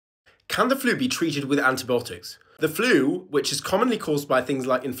Can the flu be treated with antibiotics? The flu, which is commonly caused by things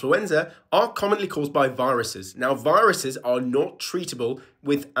like influenza, are commonly caused by viruses. Now, viruses are not treatable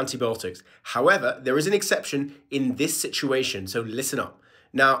with antibiotics. However, there is an exception in this situation, so listen up.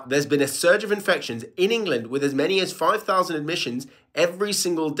 Now, there's been a surge of infections in England with as many as 5,000 admissions every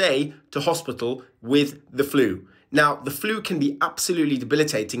single day to hospital with the flu. Now, the flu can be absolutely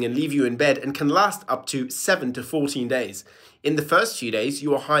debilitating and leave you in bed and can last up to 7 to 14 days. In the first few days,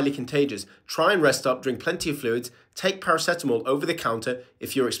 you are highly contagious. Try and rest up, drink plenty of fluids, take paracetamol over the counter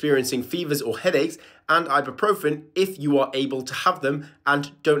if you're experiencing fevers or headaches, and ibuprofen if you are able to have them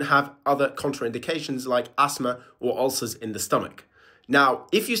and don't have other contraindications like asthma or ulcers in the stomach. Now,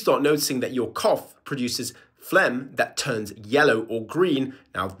 if you start noticing that your cough produces phlegm that turns yellow or green,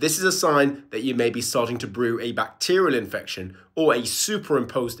 now this is a sign that you may be starting to brew a bacterial infection or a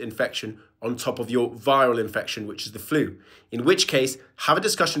superimposed infection on top of your viral infection, which is the flu. In which case, have a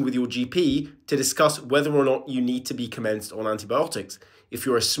discussion with your GP to discuss whether or not you need to be commenced on antibiotics. If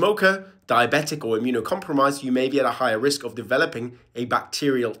you're a smoker, diabetic, or immunocompromised, you may be at a higher risk of developing a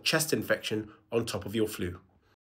bacterial chest infection on top of your flu.